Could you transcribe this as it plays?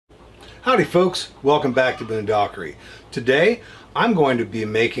Howdy folks, welcome back to Boondockery. Today I'm going to be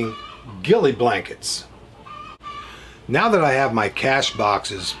making ghillie blankets. Now that I have my cache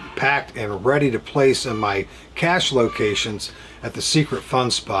boxes packed and ready to place in my cache locations at the secret fun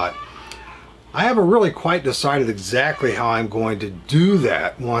spot, I haven't really quite decided exactly how I'm going to do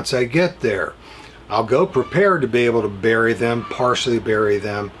that once I get there. I'll go prepared to be able to bury them, partially bury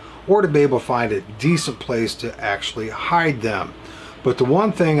them, or to be able to find a decent place to actually hide them. But the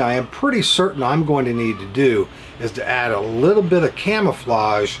one thing I am pretty certain I'm going to need to do is to add a little bit of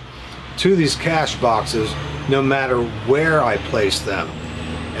camouflage to these cache boxes no matter where I place them.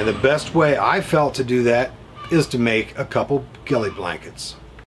 And the best way I felt to do that is to make a couple ghillie blankets.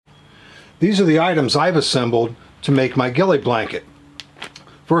 These are the items I've assembled to make my ghillie blanket.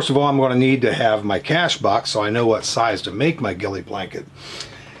 First of all, I'm going to need to have my cache box so I know what size to make my ghillie blanket.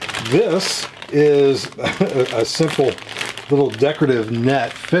 This is a simple little decorative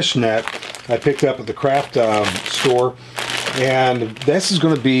net, fish net, I picked up at the craft store, and this is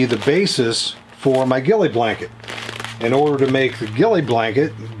going to be the basis for my ghillie blanket. In order to make the ghillie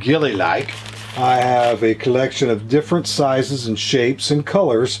blanket ghillie-like, I have a collection of different sizes and shapes and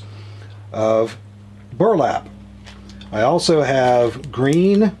colors of burlap. I also have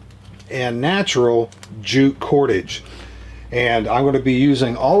green and natural jute cordage, and I'm going to be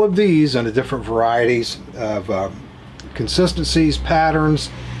using all of these in the different varieties of consistencies, patterns,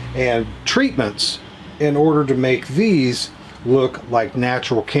 and treatments in order to make these look like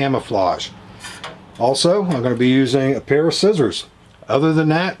natural camouflage. Also, I'm going to be using a pair of scissors. Other than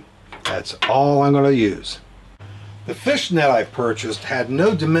that, that's all I'm going to use. The fish net I purchased had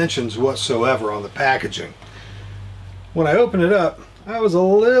no dimensions whatsoever on the packaging. When I opened it up, I was a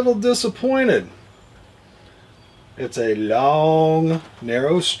little disappointed. It's a long,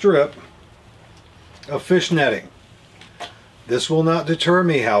 narrow strip of fish netting. This will not deter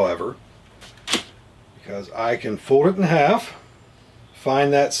me, however, because I can fold it in half,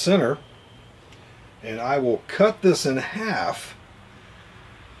 find that center, and I will cut this in half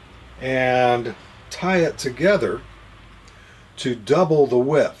and tie it together to double the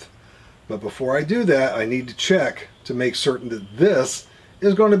width. But before I do that, I need to check to make certain that this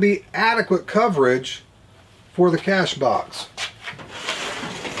is going to be adequate coverage for the cache box.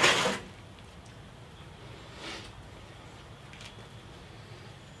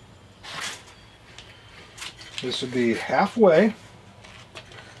 This would be halfway.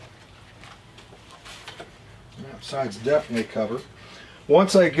 That side's definitely covered.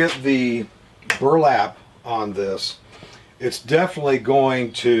 Once I get the burlap on this, it's definitely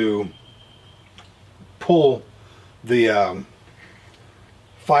going to pull the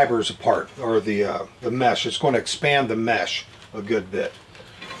fibers apart, or the mesh. It's going to expand the mesh a good bit.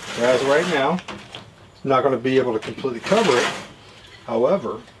 Whereas right now, it's not going to be able to completely cover it.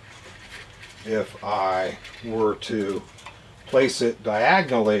 However, if I were to place it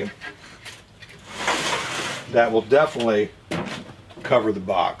diagonally, that will definitely cover the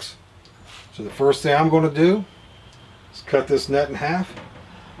box. So the first thing I'm going to do is cut this net in half,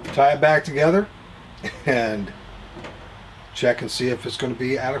 tie it back together, and check and see if it's going to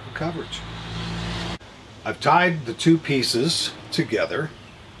be adequate coverage. I've tied the two pieces together,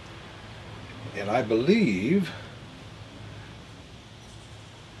 and I believe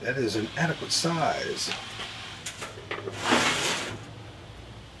that is an adequate size.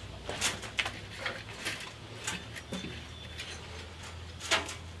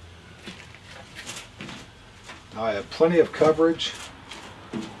 Now I have plenty of coverage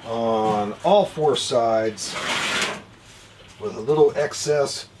on all four sides, with a little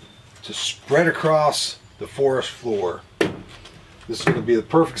excess to spread across the forest floor. This is going to be the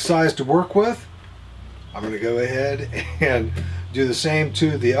perfect size to work with. I'm going to go ahead and do the same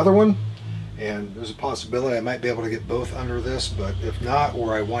to the other one, and there's a possibility I might be able to get both under this, but if not,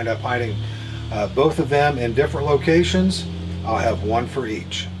 or I wind up hiding both of them in different locations, I'll have one for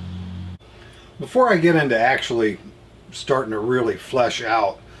each. Before I get into actually starting to really flesh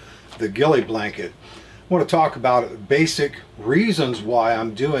out the ghillie blanket, I want to talk about basic reasons why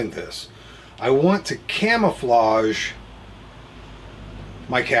I'm doing this. I want to camouflage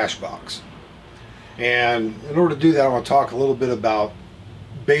my cache box. And in order to do that, I want to talk a little bit about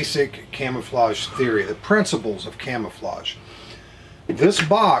basic camouflage theory, the principles of camouflage. This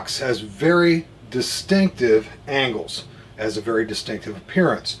box has very distinctive angles, has a very distinctive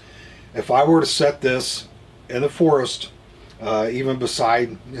appearance. If I were to set this in the forest, even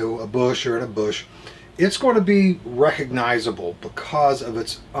beside a bush or in a bush, it's going to be recognizable because of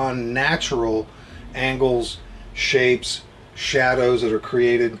its unnatural angles, shapes, shadows that are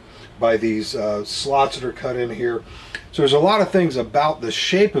created by these slots that are cut in here. So there's a lot of things about the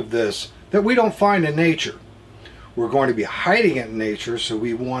shape of this that we don't find in nature. We're going to be hiding it in nature, so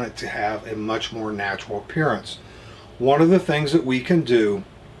we want it to have a much more natural appearance. One of the things that we can do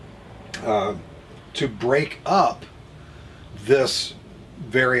to break up this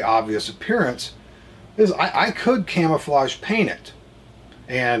very obvious appearance is I could camouflage paint it,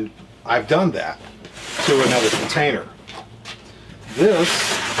 and I've done that to another container. This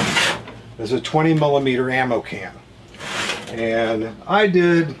is a 20mm ammo can, and I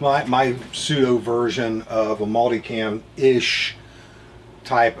did my pseudo version of a multicam-ish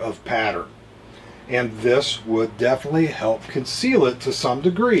type of pattern, and this would definitely help conceal it to some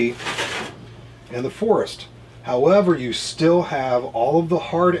degree in the forest. However, you still have all of the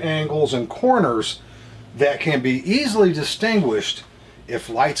hard angles and corners that can be easily distinguished if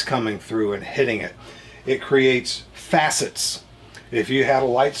light's coming through and hitting it. It creates facets. If you have a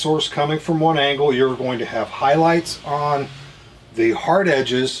light source coming from one angle, you're going to have highlights on the hard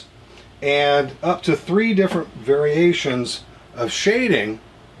edges and up to 3 different variations of shading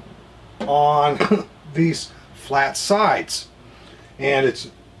on these flat sides. And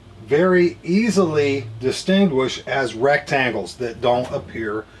it's very easily distinguished as rectangles that don't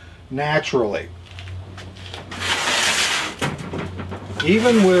appear naturally.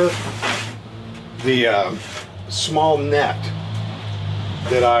 Even with the small net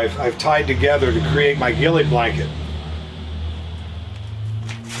that I've tied together to create my ghillie blanket,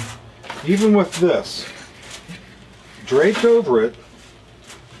 even with this draped over it,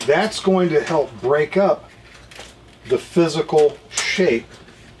 that's going to help break up the physical shape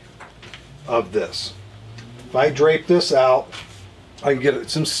of this. If I drape this out, I can get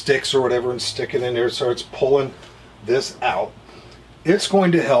some sticks or whatever and stick it in there so it's pulling this out. It's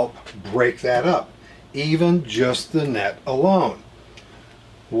going to help break that up, even just the net alone.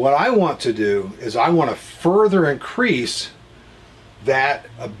 What I want to do is I want to further increase that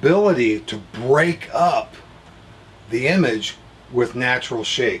ability to break up the image with natural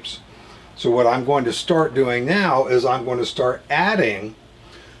shapes. So what I'm going to start doing now is I'm going to start adding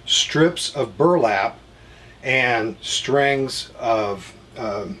strips of burlap and strings of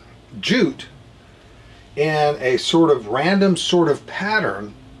jute in a sort of random sort of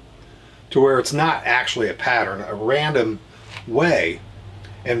pattern, to where it's not actually a pattern, a random way,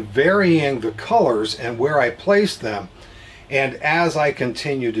 and varying the colors and where I place them. And as I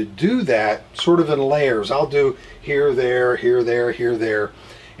continue to do that, sort of in layers, I'll do here, there, here, there, here, there,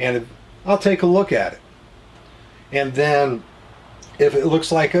 and I'll take a look at it. And then if it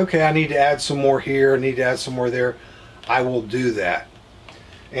looks like, okay, I need to add some more here, I need to add some more there, I will do that.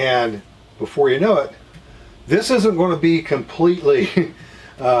 And before you know it, this isn't going to be completely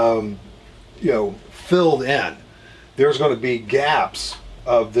filled in. There's going to be gaps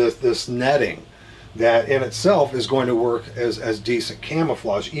of this netting that in itself is going to work as decent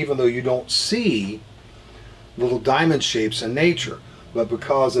camouflage, even though you don't see little diamond shapes in nature. But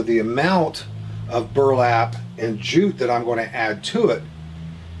because of the amount of burlap and jute that I'm going to add to it,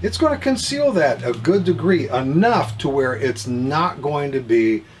 it's going to conceal that a good degree, enough to where it's not going to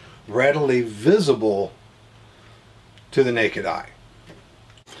be readily visible to the naked eye.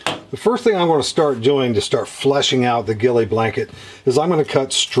 The first thing I'm going to start doing to start fleshing out the ghillie blanket is I'm going to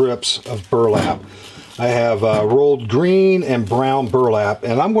cut strips of burlap. I have rolled green and brown burlap,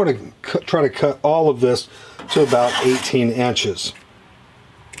 and I'm going to try to cut all of this to about 18 inches.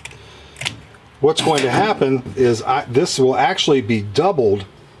 What's going to happen is this will actually be doubled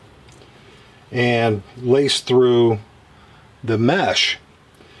and laced through the mesh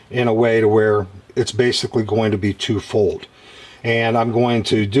in a way to where it's basically going to be two-fold. And I'm going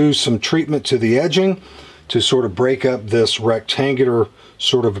to do some treatment to the edging to sort of break up this rectangular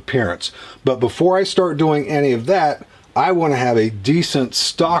sort of appearance. But before I start doing any of that, I want to have a decent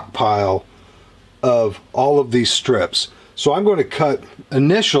stockpile of all of these strips. So I'm going to cut,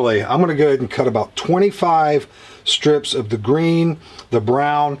 initially, I'm going to go ahead and cut about 25 strips of the green, the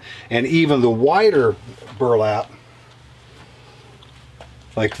brown, and even the whiter burlap,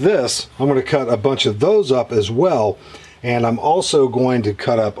 like this. I'm going to cut a bunch of those up as well. And I'm also going to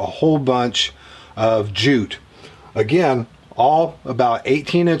cut up a whole bunch of jute. Again, all about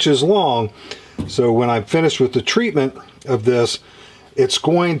 18 inches long. So when I'm finished with the treatment of this, it's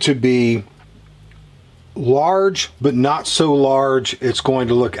going to be large, but not so large it's going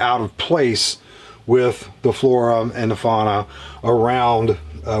to look out of place with the flora and the fauna around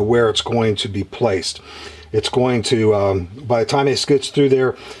where it's going to be placed. It's going to, by the time it gets through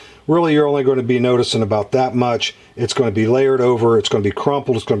there, really you're only going to be noticing about that much. It's going to be layered over, it's going to be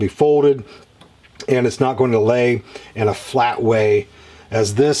crumpled, it's going to be folded, and it's not going to lay in a flat way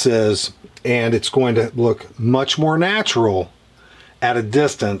as this is and it's going to look much more natural at a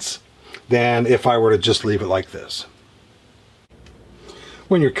distance than if I were to just leave it like this.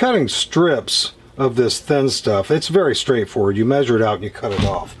 When you're cutting strips of this thin stuff, it's very straightforward. You measure it out and you cut it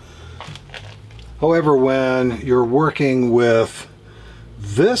off. However, when you're working with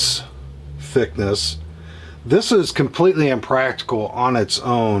this thickness, this is completely impractical on its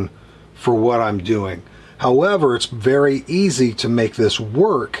own for what I'm doing. However, it's very easy to make this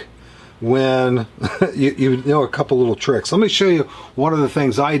work when you know a couple little tricks. Let me show you one of the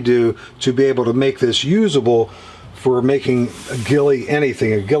things I do to be able to make this usable for making a ghillie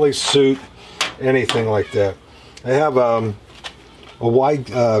anything, a ghillie suit, anything like that. I have a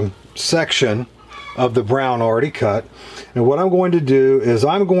wide section of the brown already cut, and what I'm going to do is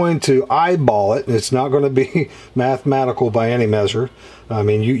I'm going to eyeball it. It's not going to be mathematical by any measure. I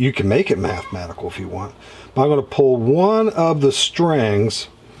mean, you can make it mathematical if you want, but I'm going to pull one of the strings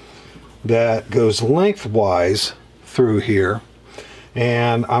that goes lengthwise through here,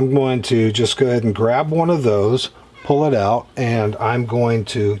 and I'm going to just go ahead and grab one of those, pull it out, and I'm going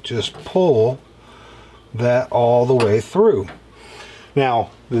to just pull that all the way through. Now,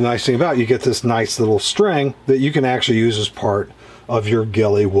 the nice thing about it, you get this nice little string that you can actually use as part of your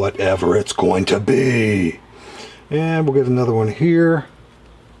ghillie, whatever it's going to be. And we'll get another one here.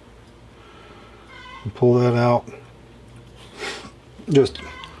 And pull that out. Just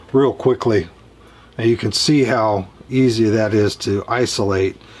real quickly. And you can see how easy that is to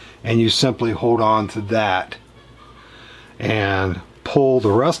isolate. And you simply hold on to that and pull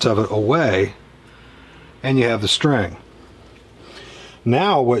the rest of it away, and you have the string.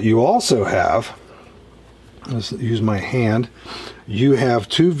 Now what you also have, let's use my hand, you have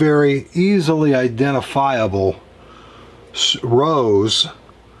two very easily identifiable rows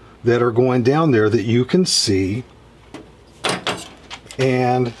that are going down there that you can see,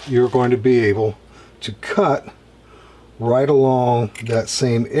 and you're going to be able to cut right along that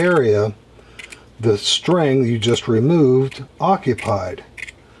same area the string you just removed occupied.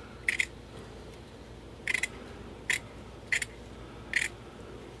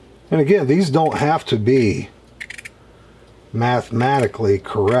 And again, these don't have to be mathematically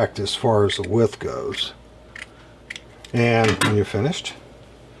correct as far as the width goes. And when you're finished,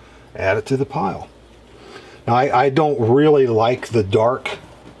 add it to the pile. Now, I don't really like the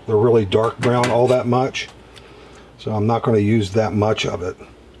really dark brown all that much, so I'm not going to use that much of it.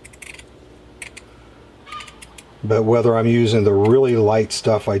 But whether I'm using the really light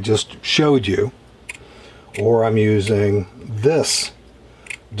stuff I just showed you, or I'm using this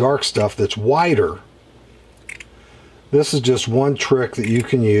dark stuff that's wider, this is just one trick that you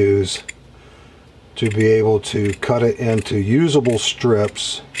can use to be able to cut it into usable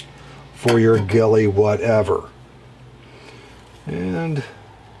strips for your ghillie whatever. And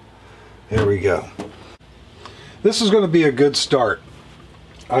there we go. This is going to be a good start.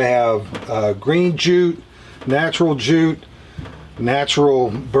 I have green jute, natural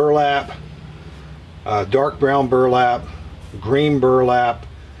burlap, dark brown burlap, green burlap,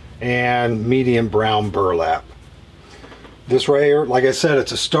 and medium brown burlap. This right here, like I said,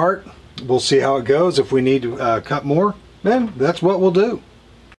 it's a start. We'll see how it goes. If we need to cut more, then that's what we'll do.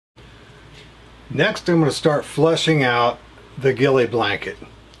 Next, I'm going to start fleshing out the ghillie blanket.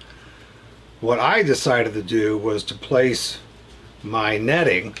 What I decided to do was to place my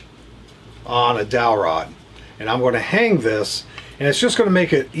netting on a dowel rod, and I'm going to hang this, and it's just going to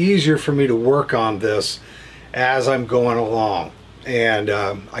make it easier for me to work on this as I'm going along. And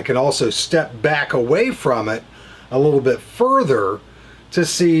I can also step back away from it a little bit further to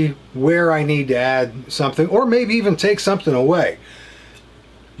see where I need to add something, or maybe even take something away.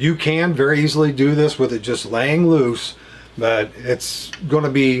 You can very easily do this with it just laying loose, but it's going to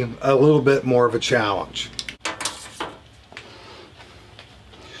be a little bit more of a challenge.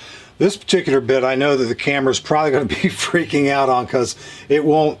 This particular bit, I know that the camera's probably going to be freaking out on because it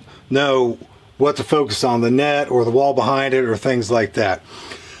won't know what to focus on, the net or the wall behind it or things like that.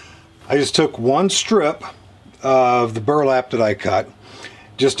 I just took one strip of the burlap that I cut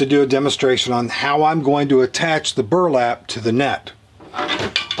just to do a demonstration on how I'm going to attach the burlap to the net.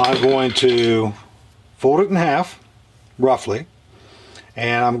 I'm going to fold it in half, roughly,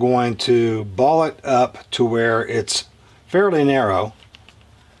 and I'm going to ball it up to where it's fairly narrow.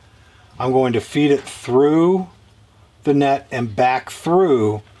 I'm going to feed it through the net and back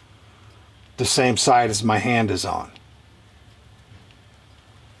through the same side as my hand is on.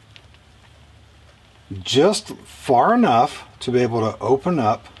 Just far enough to be able to open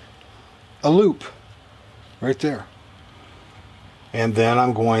up a loop right there. And then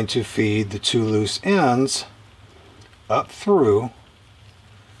I'm going to feed the two loose ends up through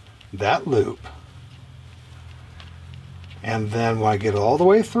that loop. And then when I get it all the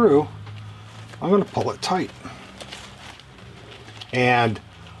way through, I'm going to pull it tight. And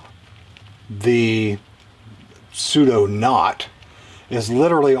the pseudo knot is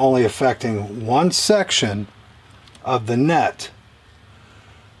literally only affecting one section of the net,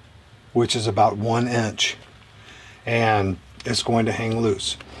 which is about 1 inch, and it's going to hang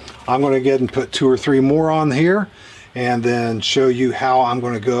loose. I'm going to get and put 2 or 3 more on here and then show you how I'm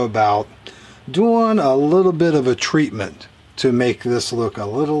going to go about doing a little bit of a treatment to make this look a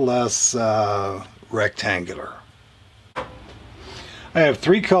little less rectangular. I have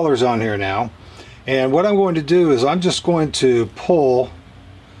 3 colors on here now, and what I'm going to do is I'm just going to pull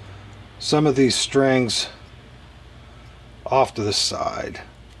some of these strings off to the side.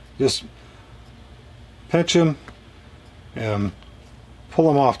 Just pinch them and pull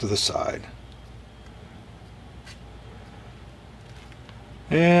them off to the side.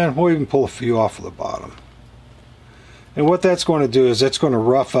 And we'll even pull a few off of the bottom. And what that's going to do is that's going to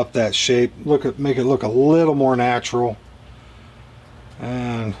rough up that shape, make it look a little more natural.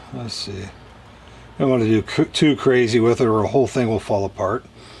 And let's see, I don't want to do too crazy with it or the whole thing will fall apart.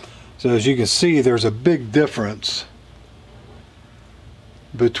 So as you can see, there's a big difference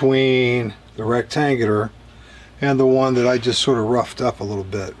between the rectangular and the one that I just sort of roughed up a little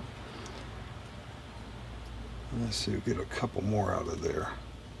bit. Let's see, we'll get a couple more out of there.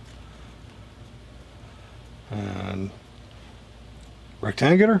 And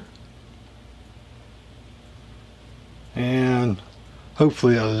rectangular. And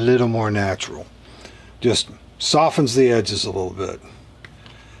hopefully a little more natural. Just softens the edges a little bit.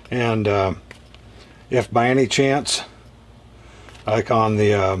 And if by any chance, like on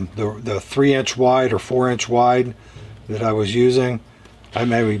the 3-inch wide or 4-inch wide that I was using, I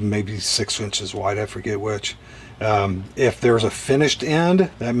maybe 6 inches wide, I forget which. If there's a finished end,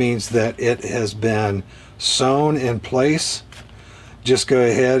 that means that it has been sewn in place. Just go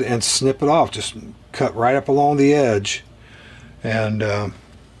ahead and snip it off. Just cut right up along the edge, and that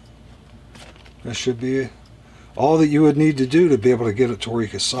should be all that you would need to do to be able to get it to where you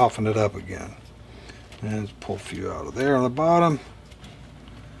can soften it up again. And pull a few out of there on the bottom.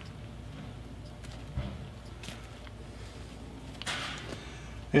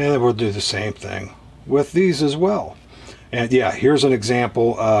 And then we'll do the same thing with these as well. And yeah, here's an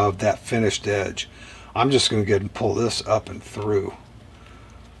example of that finished edge. I'm just going to get and pull this up and through.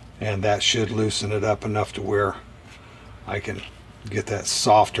 And that should loosen it up enough to where I can get that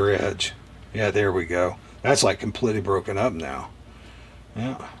softer edge. Yeah, there we go. That's like completely broken up now.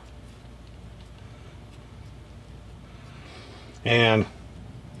 Yeah. And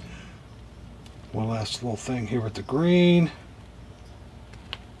one last little thing here with the green.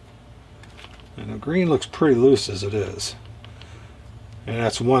 And the green looks pretty loose as it is. And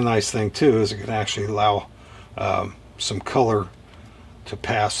that's one nice thing too, is it can actually allow some color to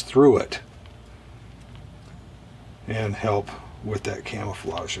pass through it and help with that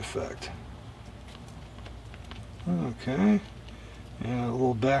camouflage effect. Okay, and a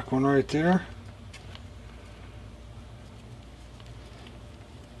little back one right there.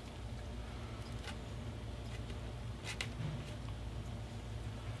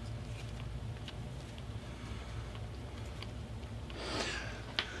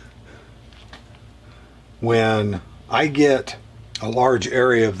 When I get a large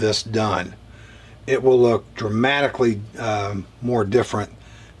area of this done, it will look dramatically more different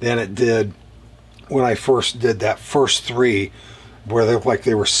than it did when I first did that first 3, where they looked like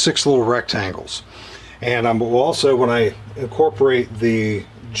they were 6 little rectangles. And I'm also, when I incorporate the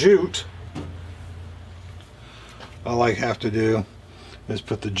jute, all I have to do is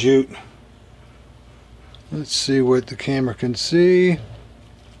put the jute. Let's see what the camera can see.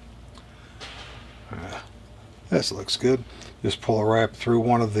 This looks good. Just pull it right through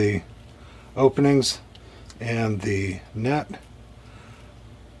one of the openings and the net.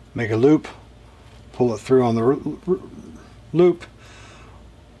 Make a loop. Pull it through on the loop.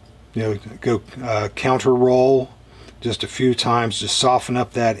 You know, go counter roll just a few times to soften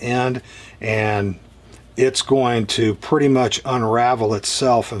up that end, and it's going to pretty much unravel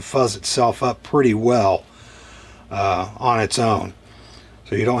itself and fuzz itself up pretty well on its own.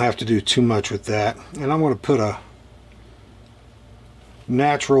 So you don't have to do too much with that. And I'm going to put a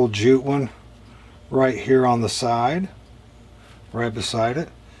natural jute one right here on the side, right beside it,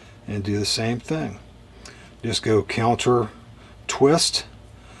 and do the same thing. Just go counter twist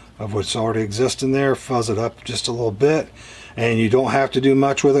of what's already existing there, fuzz it up just a little bit, and you don't have to do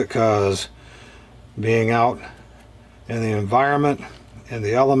much with it, because being out in the environment and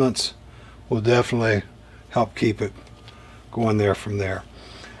the elements will definitely help keep it going there from there.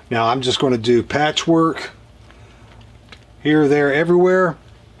 Now I'm just going to do patchwork here, there, everywhere,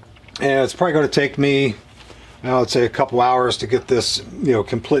 and it's probably going to take me, I'd say, a couple hours to get this,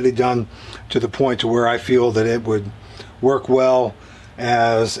 completely done to the point to where I feel that it would work well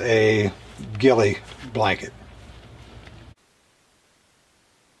as a ghillie blanket.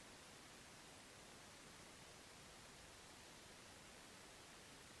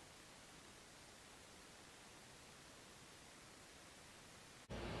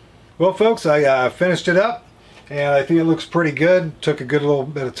 Well, folks, I finished it up, and I think it looks pretty good. Took a good little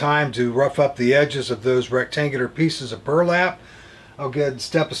bit of time to rough up the edges of those rectangular pieces of burlap. I'll go ahead and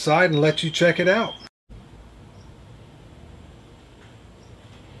step aside and let you check it out.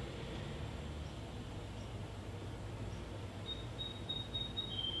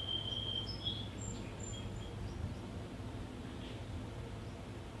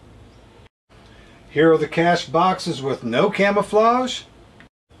 Here are the cash boxes with no camouflage.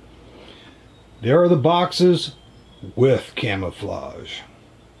 There are the boxes with camouflage.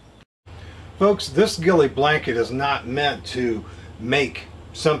 Folks, this ghillie blanket is not meant to make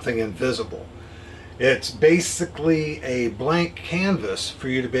something invisible. It's basically a blank canvas for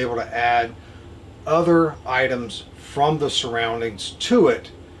you to be able to add other items from the surroundings to it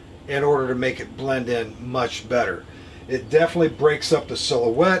in order to make it blend in much better. It definitely breaks up the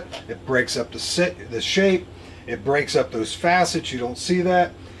silhouette, it breaks up the shape, it breaks up those facets. You don't see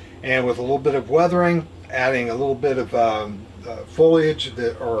that. And with a little bit of weathering, adding a little bit of foliage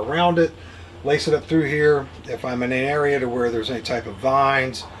that are around it, lace it up through here. If I'm in an area to where there's any type of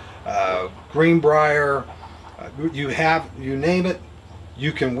vines, greenbrier, you name it,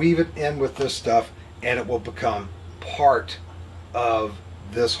 you can weave it in with this stuff and it will become part of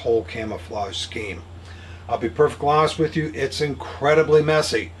this whole camouflage scheme. I'll be perfectly honest with you, it's incredibly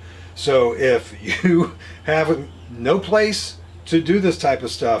messy. So if you have no place to do this type of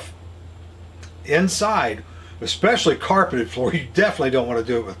stuff inside, especially carpeted floor, you definitely don't want to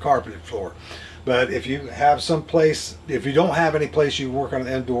do it with carpeted floor. But if you have some place, if you don't have any place you work on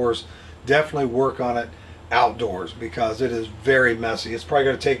it indoors, definitely work on it outdoors, because it is very messy. It's probably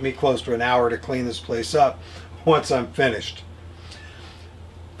going to take me close to an hour to clean this place up once I'm finished.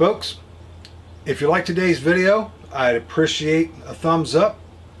 Folks, if you like today's video, I'd appreciate a thumbs up.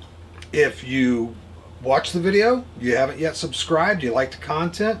 If you watch the video, you haven't yet subscribed, you like the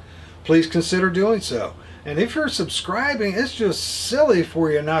content, please consider doing so. And if you're subscribing, it's just silly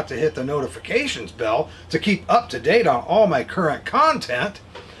for you not to hit the notifications bell to keep up to date on all my current content.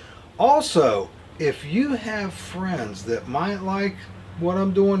 Also, if you have friends that might like what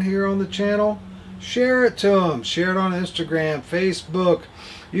I'm doing here on the channel, share it to them. Share it on Instagram, Facebook,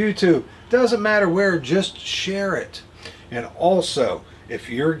 YouTube. Doesn't matter where, just share it. And also, if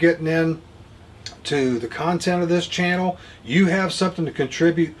you're getting in to the content of this channel, you have something to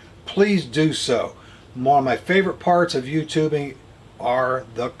contribute, please do so. One of my favorite parts of YouTubing are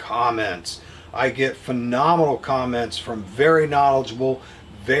the comments. I get phenomenal comments from very knowledgeable,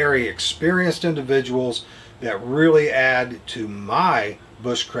 very experienced individuals that really add to my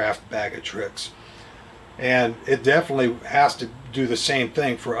bushcraft bag of tricks. And it definitely has to do the same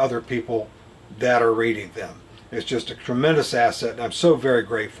thing for other people that are reading them. It's just a tremendous asset, and I'm so very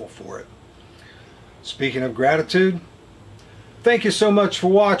grateful for it. Speaking of gratitude, thank you so much for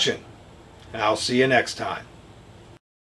watching, and I'll see you next time.